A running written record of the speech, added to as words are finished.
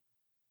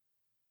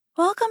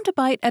Welcome to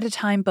Bite at a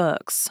Time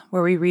Books,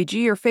 where we read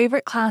you your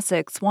favorite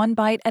classics one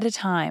bite at a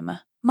time.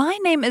 My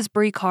name is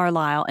Brie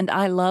Carlisle, and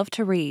I love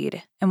to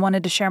read, and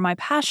wanted to share my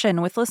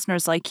passion with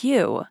listeners like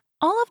you.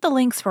 All of the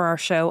links for our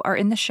show are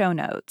in the show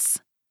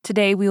notes.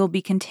 Today we will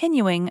be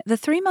continuing The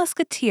Three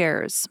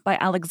Musketeers by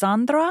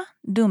Alexandre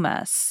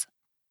Dumas.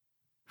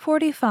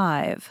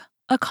 45.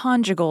 A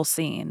Conjugal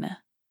Scene.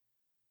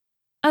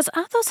 As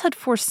Athos had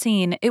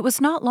foreseen, it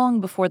was not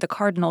long before the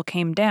cardinal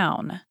came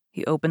down.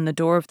 He opened the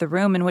door of the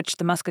room in which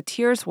the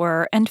musketeers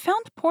were and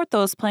found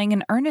Porthos playing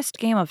an earnest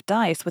game of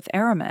dice with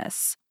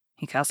Aramis.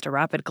 He cast a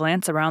rapid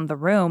glance around the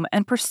room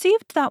and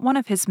perceived that one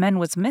of his men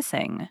was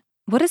missing.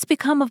 "What has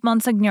become of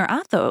Monseigneur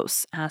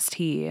Athos?" asked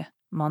he.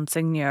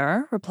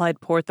 "Monseigneur,"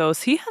 replied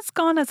Porthos, "he has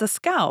gone as a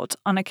scout,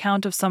 on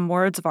account of some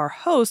words of our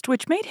host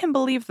which made him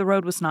believe the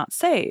road was not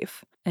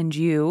safe. And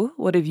you,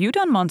 what have you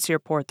done, Monsieur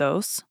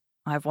Porthos?"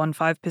 "I've won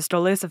 5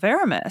 pistoles of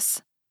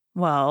Aramis."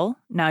 "Well,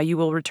 now you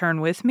will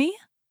return with me?"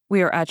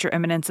 "We are at your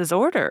Eminence's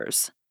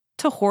orders."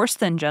 "To horse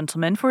then,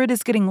 gentlemen, for it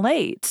is getting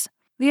late."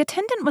 The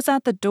attendant was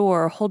at the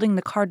door, holding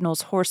the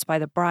cardinal's horse by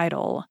the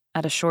bridle.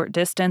 At a short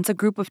distance, a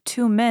group of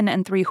 2 men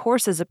and 3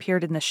 horses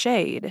appeared in the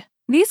shade.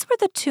 These were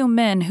the 2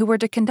 men who were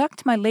to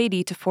conduct my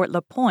lady to Fort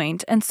La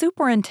Pointe and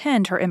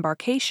superintend her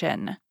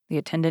embarkation. The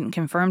attendant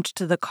confirmed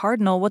to the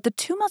cardinal what the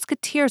 2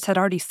 musketeers had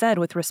already said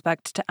with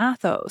respect to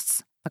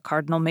Athos. The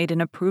cardinal made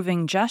an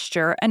approving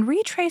gesture and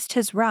retraced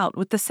his route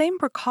with the same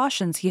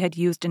precautions he had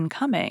used in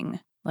coming.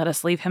 "Let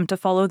us leave him to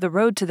follow the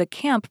road to the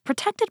camp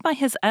protected by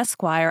his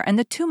esquire and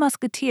the 2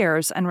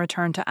 musketeers and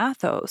return to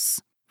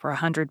Athos." For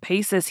 100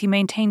 paces he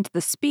maintained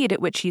the speed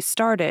at which he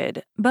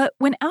started, but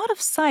when out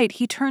of sight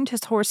he turned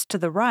his horse to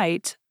the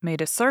right, made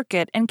a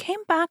circuit, and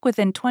came back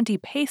within 20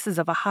 paces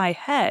of a high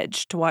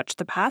hedge to watch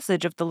the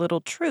passage of the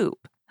little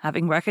troop.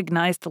 Having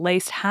recognized the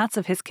laced hats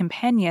of his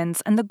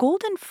companions and the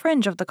golden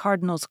fringe of the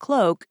cardinal's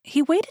cloak,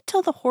 he waited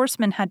till the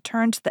horsemen had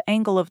turned the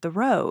angle of the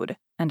road,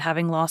 and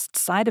having lost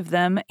sight of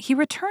them, he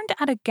returned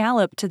at a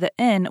gallop to the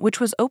inn, which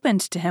was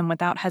opened to him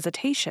without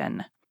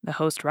hesitation. The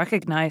host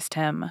recognized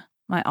him.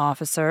 "My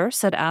officer,"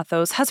 said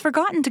Athos, "has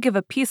forgotten to give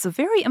a piece of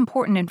very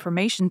important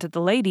information to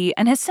the lady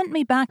and has sent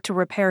me back to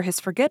repair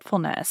his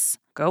forgetfulness."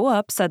 "Go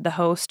up," said the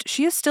host,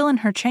 "she is still in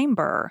her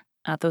chamber."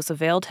 Athos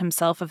availed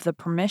himself of the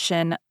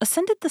permission,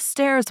 ascended the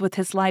stairs with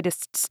his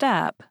lightest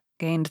step,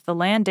 gained the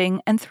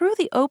landing, and through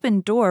the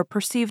open door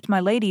perceived my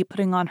lady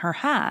putting on her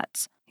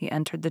hat. He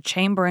entered the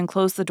chamber and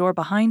closed the door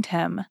behind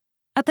him.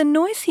 At the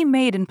noise he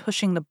made in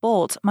pushing the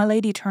bolt, my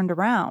lady turned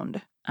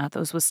around.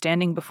 Athos was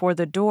standing before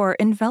the door,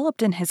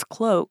 enveloped in his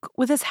cloak,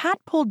 with his hat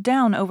pulled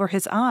down over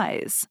his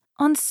eyes.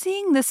 On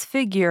seeing this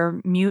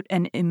figure, mute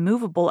and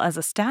immovable as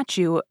a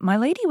statue, my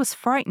lady was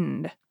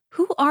frightened.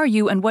 "Who are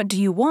you and what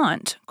do you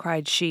want?"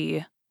 cried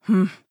she.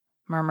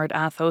 Murmured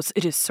Athos,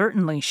 "it is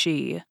certainly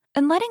she."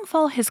 And letting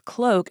fall his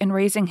cloak and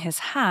raising his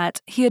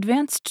hat, he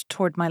advanced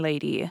toward my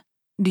lady.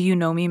 "Do you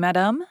know me,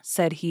 madame?"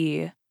 said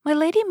he. My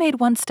lady made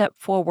 1 step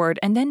forward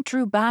and then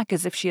drew back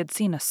as if she had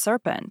seen a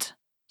serpent.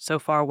 "So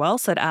far well,"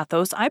 said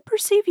Athos, "I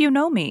perceive you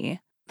know me."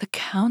 "The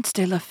Count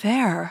de la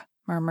Fère,"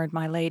 murmured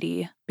my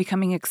lady,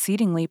 becoming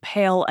exceedingly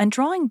pale and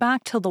drawing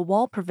back till the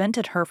wall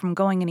prevented her from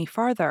going any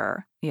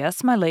farther.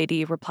 "Yes, my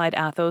lady," replied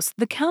Athos,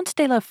 "the Count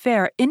de la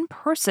Fère in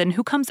person,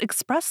 who comes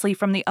expressly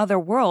from the other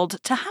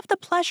world to have the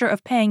pleasure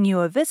of paying you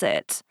a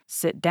visit.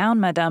 Sit down,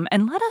 madame,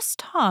 and let us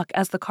talk,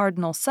 as the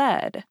cardinal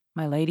said."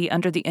 My lady,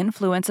 under the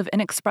influence of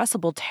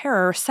inexpressible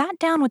terror, sat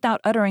down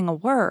without uttering a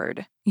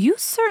word. "You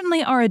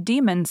certainly are a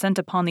demon sent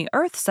upon the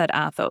earth," said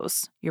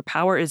Athos. "Your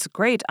power is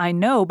great, I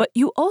know, but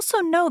you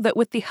also know that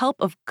with the help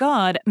of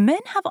God,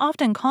 men have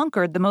often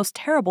conquered the most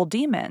terrible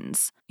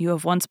demons. You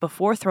have once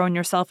before thrown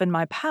yourself in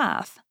my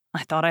path.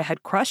 I thought I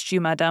had crushed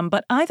you, madame,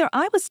 but either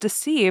I was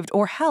deceived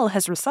or hell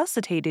has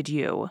resuscitated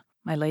you."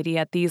 My lady,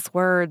 at these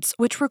words,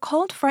 which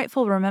recalled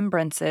frightful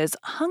remembrances,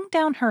 hung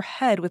down her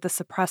head with a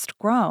suppressed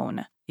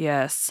groan.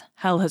 "Yes,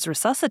 hell has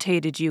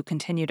resuscitated you,"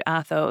 continued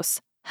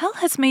Athos. "Hell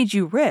has made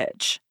you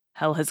rich.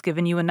 Hell has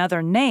given you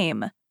another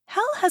name.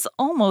 Hell has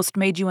almost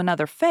made you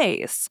another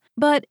face.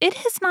 But it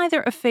has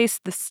neither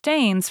effaced the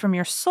stains from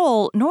your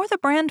soul nor the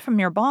brand from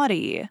your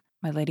body."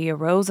 My lady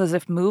arose as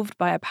if moved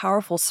by a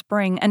powerful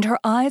spring, and her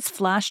eyes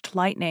flashed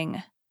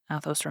lightning.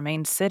 Athos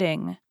remained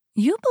sitting.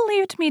 "You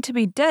believed me to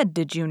be dead,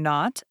 did you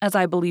not, as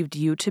I believed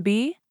you to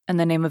be? And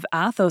the name of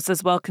Athos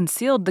as well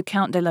concealed the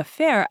Count de la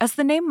Fère as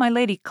the name my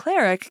lady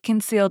Cleric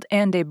concealed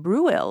Anne de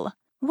Breuil.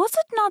 Was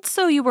it not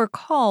so you were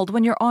called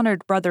when your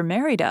honored brother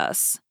married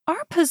us?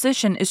 Our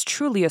position is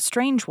truly a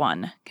strange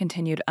one,"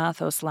 continued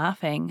Athos,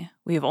 laughing.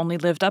 "We have only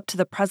lived up to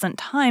the present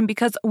time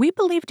because we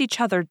believed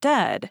each other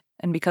dead,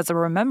 and because a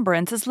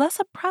remembrance is less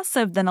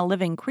oppressive than a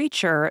living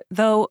creature,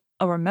 though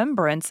a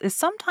remembrance is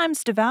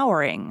sometimes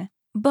devouring."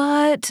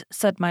 "But,"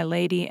 said my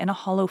lady in a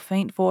hollow,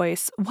 faint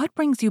voice, "what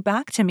brings you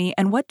back to me,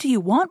 and what do you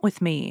want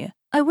with me?"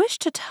 "I wish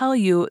to tell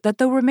you that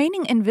though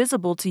remaining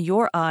invisible to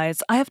your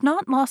eyes, I have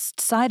not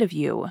lost sight of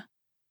you."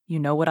 "You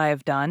know what I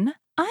have done?"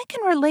 "I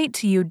can relate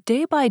to you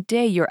day by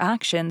day your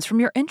actions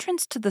from your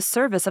entrance to the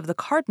service of the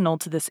cardinal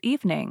to this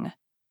evening."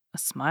 A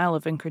smile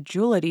of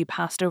incredulity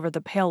passed over the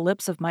pale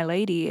lips of my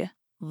lady.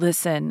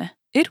 "Listen.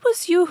 It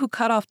was you who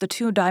cut off the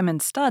 2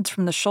 diamond studs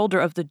from the shoulder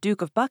of the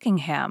Duke of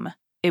Buckingham.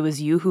 It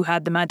was you who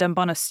had the Madame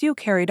Bonacieux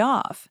carried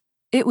off.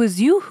 It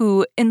was you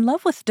who, in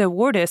love with De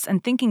Wardes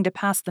and thinking to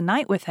pass the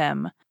night with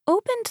him,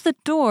 opened the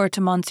door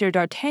to Monsieur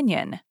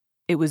d'Artagnan.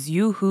 It was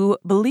you who,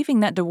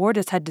 believing that De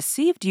Wardes had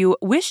deceived you,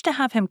 wished to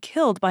have him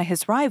killed by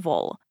his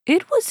rival.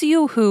 It was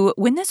you who,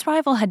 when this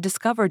rival had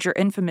discovered your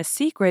infamous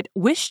secret,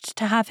 wished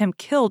to have him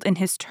killed in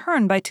his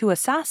turn by 2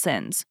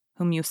 assassins,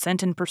 whom you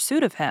sent in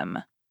pursuit of him.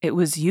 It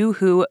was you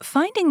who,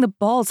 finding the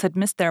balls had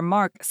missed their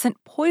mark,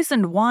 sent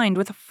poisoned wine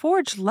with a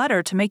forged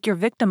letter to make your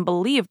victim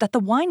believe that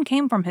the wine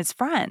came from his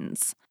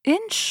friends.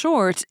 In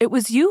short, it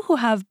was you who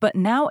have but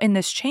now in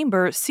this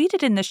chamber,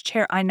 seated in this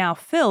chair I now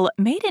fill,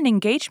 made an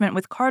engagement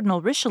with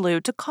Cardinal Richelieu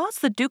to cause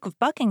the Duke of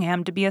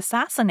Buckingham to be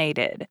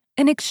assassinated,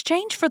 in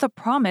exchange for the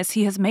promise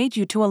he has made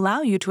you to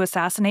allow you to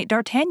assassinate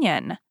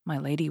D'Artagnan." My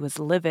lady was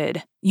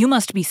livid. "You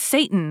must be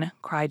Satan,"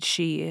 cried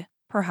she.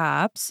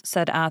 "Perhaps,"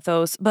 said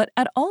Athos, "but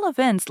at all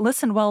events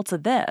listen well to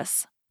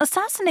this.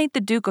 Assassinate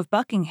the Duke of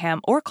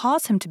Buckingham or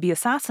cause him to be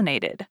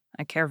assassinated.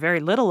 I care very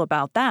little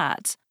about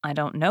that. I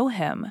don't know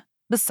him.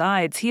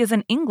 Besides, he is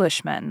an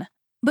Englishman.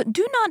 But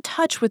do not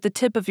touch with the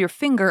tip of your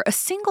finger a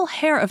single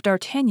hair of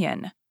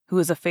D'Artagnan, who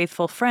is a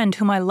faithful friend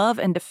whom I love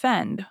and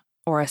defend.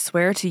 Or I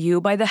swear to you,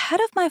 by the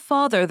head of my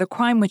father, the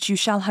crime which you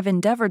shall have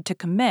endeavored to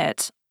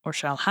commit, or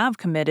shall have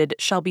committed,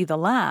 shall be the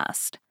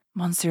last."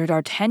 "Monsieur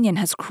d'Artagnan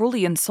has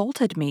cruelly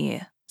insulted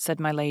me," said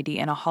my lady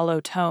in a hollow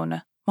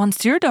tone.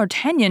 "Monsieur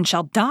d'Artagnan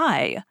shall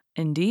die!"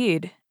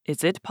 "Indeed.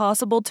 Is it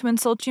possible to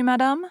insult you,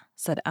 madame?"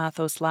 said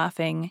Athos,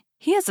 laughing.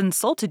 "He has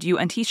insulted you,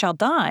 and he shall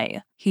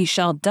die." "He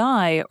shall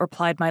die,"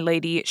 replied my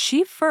lady,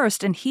 "she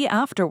first and he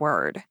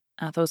afterward."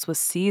 Athos was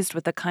seized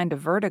with a kind of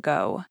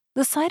vertigo.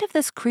 The sight of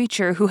this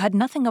creature who had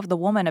nothing of the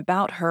woman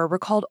about her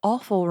recalled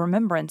awful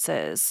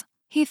remembrances.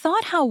 He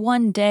thought how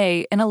one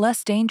day, in a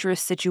less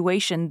dangerous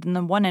situation than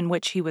the one in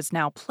which he was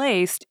now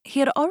placed,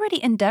 he had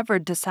already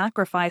endeavored to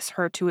sacrifice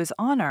her to his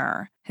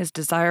honor. His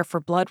desire for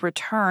blood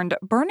returned,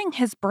 burning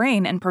his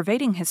brain and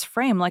pervading his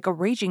frame like a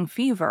raging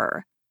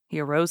fever. He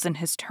arose in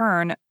his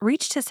turn,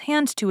 reached his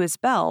hand to his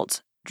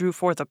belt, drew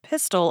forth a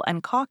pistol,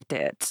 and cocked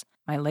it.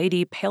 My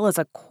lady, pale as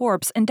a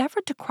corpse,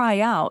 endeavored to cry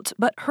out,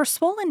 but her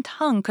swollen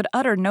tongue could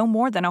utter no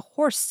more than a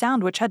hoarse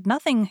sound which had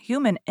nothing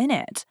human in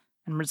it,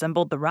 and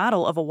resembled the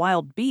rattle of a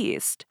wild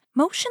beast.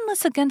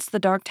 Motionless against the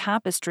dark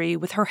tapestry,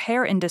 with her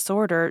hair in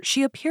disorder,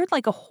 she appeared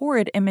like a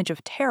horrid image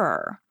of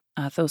terror.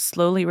 Athos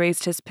slowly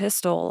raised his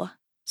pistol,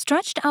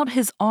 stretched out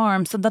his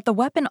arm so that the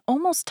weapon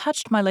almost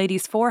touched my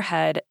lady's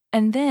forehead,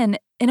 and then,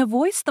 in a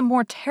voice the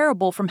more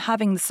terrible from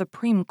having the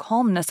supreme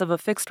calmness of a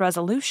fixed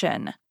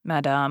resolution,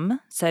 "Madame,"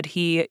 said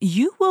he,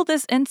 "you will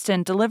this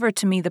instant deliver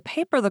to me the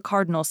paper the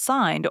cardinal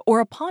signed,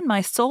 or upon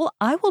my soul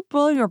I will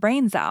blow your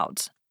brains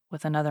out."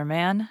 With another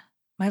man,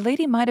 my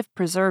lady might have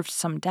preserved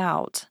some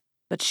doubt,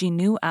 but she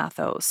knew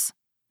Athos.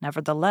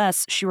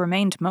 Nevertheless, she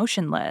remained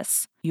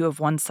motionless. "You have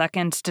 1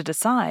 second to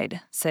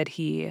decide," said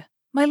he.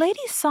 My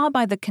lady saw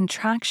by the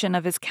contraction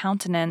of his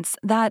countenance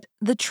that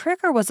the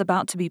trigger was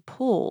about to be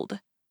pulled.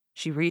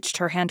 She reached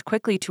her hand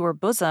quickly to her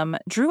bosom,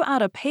 drew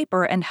out a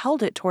paper, and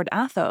held it toward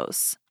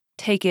Athos.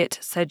 "Take it,"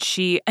 said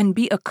she, "and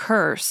be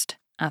accursed."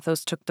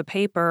 Athos took the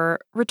paper,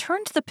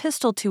 returned the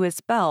pistol to his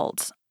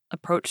belt,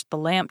 approached the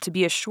lamp to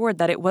be assured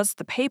that it was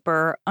the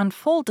paper,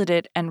 unfolded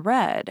it, and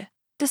read,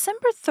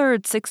 "December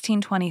 3rd,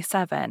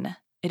 1627.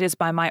 It is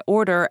by my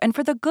order and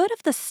for the good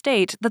of the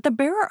state that the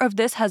bearer of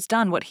this has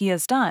done what he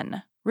has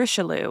done.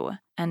 Richelieu."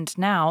 "And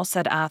now,"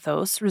 said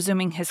Athos,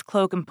 resuming his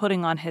cloak and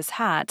putting on his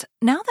hat,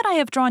 "now that I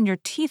have drawn your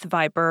teeth,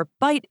 viper,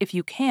 bite if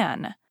you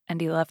can."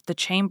 And he left the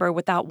chamber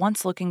without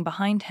once looking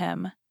behind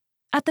him.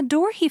 At the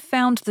door he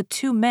found the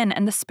 2 men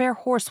and the spare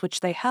horse which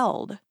they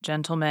held.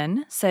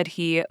 "Gentlemen," said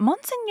he,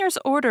 "Monseigneur's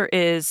order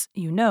is,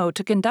 you know,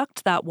 to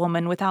conduct that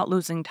woman without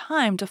losing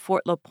time to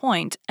Fort La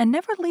Pointe and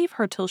never leave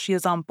her till she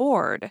is on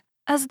board."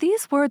 As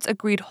these words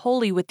agreed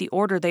wholly with the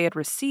order they had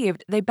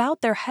received, they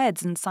bowed their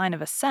heads in sign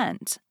of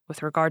assent.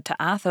 With regard to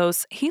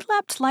Athos, he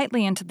leapt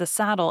lightly into the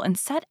saddle and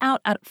set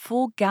out at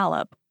full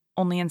gallop,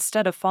 only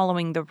instead of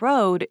following the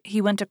road,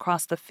 he went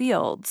across the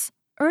fields,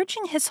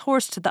 urging his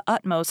horse to the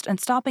utmost and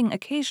stopping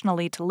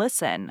occasionally to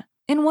listen.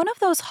 In one of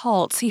those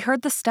halts he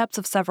heard the steps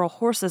of several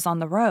horses on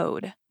the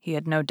road. He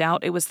had no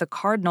doubt it was the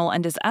cardinal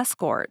and his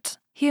escort.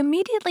 He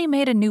immediately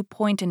made a new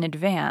point in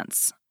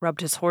advance, rubbed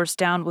his horse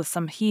down with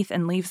some heath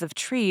and leaves of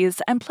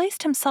trees, and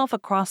placed himself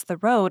across the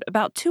road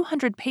about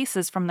 200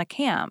 paces from the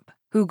camp.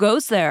 "Who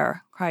goes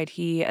there?" cried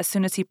he, as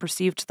soon as he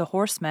perceived the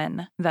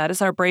horsemen. "That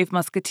is our brave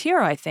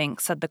musketeer, I think,"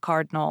 said the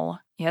cardinal.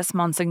 "Yes,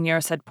 monseigneur,"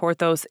 said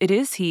Porthos, "it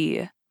is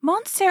he."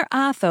 "Monsieur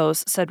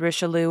Athos," said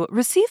Richelieu,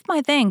 "receive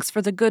my thanks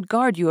for the good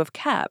guard you have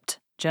kept.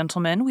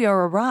 Gentlemen, we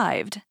are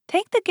arrived.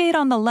 Take the gate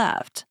on the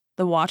left.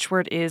 The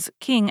watchword is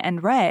King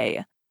and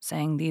Rey."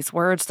 Saying these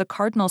words, the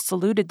cardinal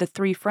saluted the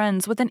 3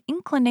 friends with an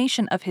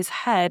inclination of his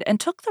head and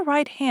took the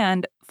right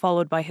hand,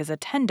 followed by his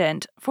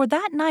attendant, for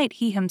that night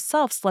he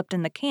himself slept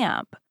in the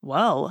camp.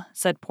 "Well,"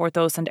 said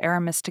Porthos and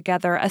Aramis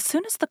together as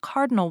soon as the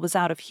cardinal was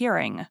out of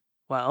hearing.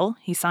 "Well,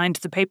 he signed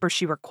the paper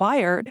she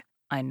required."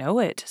 "I know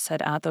it,"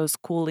 said Athos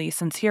coolly,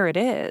 "since here it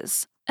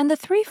is." And the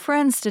three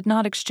friends did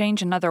not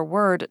exchange another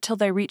word till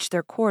they reached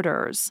their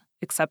quarters,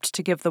 except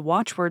to give the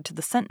watchword to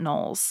the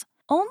sentinels.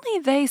 Only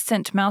they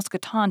sent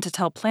Mousqueton to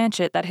tell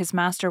Planchet that his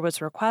master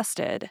was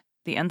requested,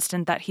 the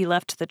instant that he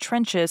left the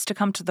trenches, to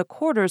come to the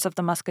quarters of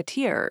the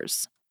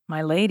musketeers.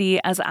 My lady,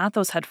 as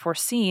Athos had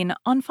foreseen,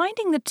 on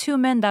finding the two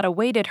men that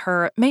awaited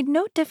her, made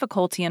no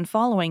difficulty in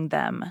following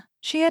them.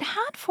 She had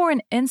had for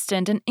an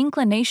instant an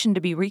inclination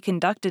to be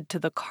reconducted to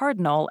the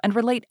cardinal and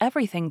relate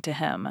everything to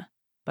him.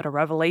 But a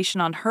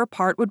revelation on her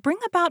part would bring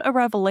about a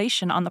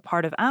revelation on the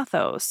part of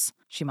Athos.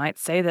 She might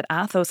say that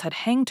Athos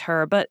had hanged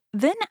her, but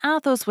then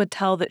Athos would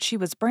tell that she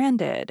was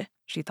branded.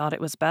 She thought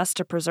it was best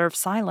to preserve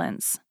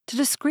silence, to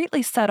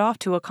discreetly set off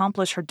to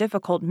accomplish her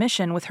difficult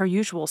mission with her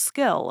usual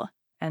skill,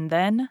 and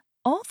then,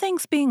 all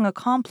things being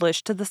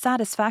accomplished to the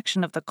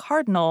satisfaction of the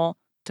cardinal,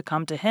 to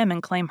come to him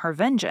and claim her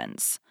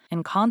vengeance.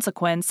 In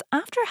consequence,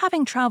 after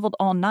having traveled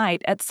all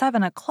night, at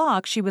 7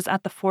 o'clock she was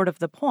at the ford of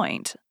the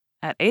Point.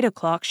 At 8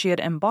 o'clock she had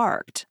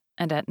embarked,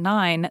 and at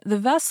 9 the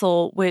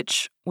vessel,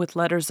 which, with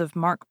letters of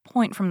marque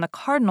point from the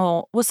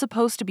cardinal, was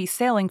supposed to be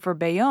sailing for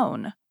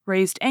Bayonne,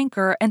 raised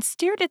anchor and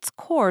steered its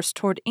course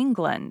toward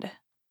England.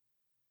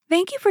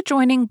 Thank you for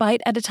joining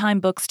Bite at a Time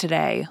Books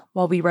today,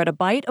 while we read a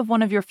bite of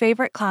one of your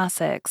favorite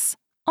classics.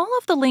 All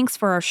of the links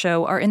for our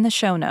show are in the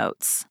show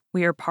notes.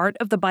 We are part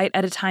of the Bite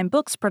at a Time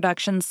Books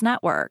Productions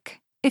network.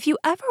 If you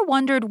ever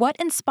wondered what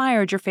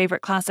inspired your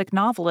favorite classic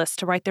novelists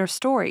to write their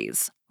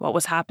stories, what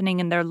was happening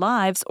in their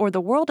lives or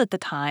the world at the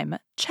time,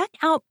 check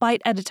out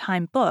Bite at a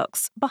Time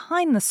Books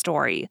Behind the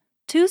Story,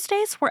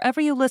 Tuesdays wherever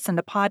you listen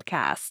to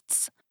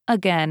podcasts.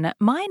 Again,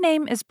 my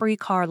name is Brie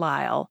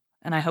Carlisle,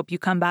 and I hope you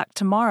come back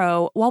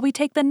tomorrow while we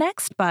take the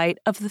next bite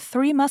of The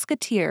Three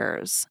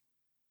Musketeers.